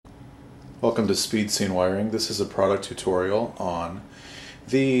Welcome to Speed Scene Wiring. This is a product tutorial on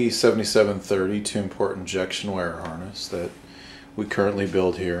the 7730 2-port injection wire harness that we currently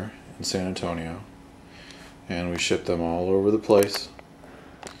build here in San Antonio, and we ship them all over the place.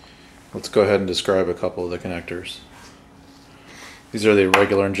 Let's go ahead and describe a couple of the connectors. These are the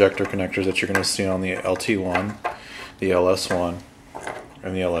regular injector connectors that you're going to see on the LT1, the LS1,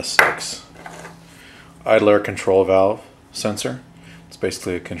 and the LS6. Idle air control valve sensor. It's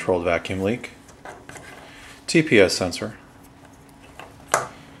basically a controlled vacuum leak. TPS sensor.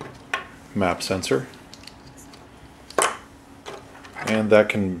 Map sensor. And that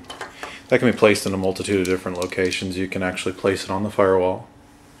can be placed in a multitude of different locations. You can actually place it on the firewall,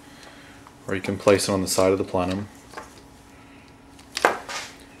 or you can place it on the side of the plenum.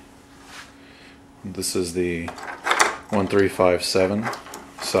 This is the 1357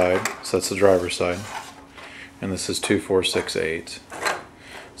 side, so that's the driver's side. And this is 2468.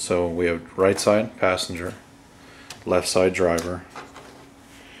 So we have right side passenger, left side driver,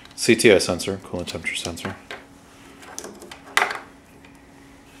 CTS sensor, coolant temperature sensor.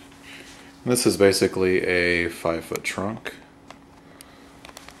 And this is basically a 5-foot trunk.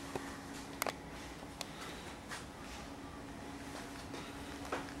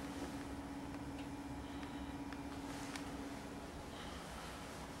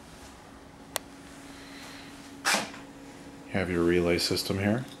 You have your relay system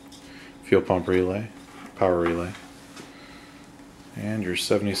here, fuel pump relay, power relay, and your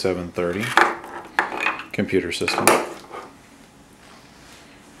 7730 computer system,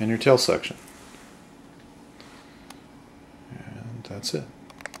 and your tail section. And that's it.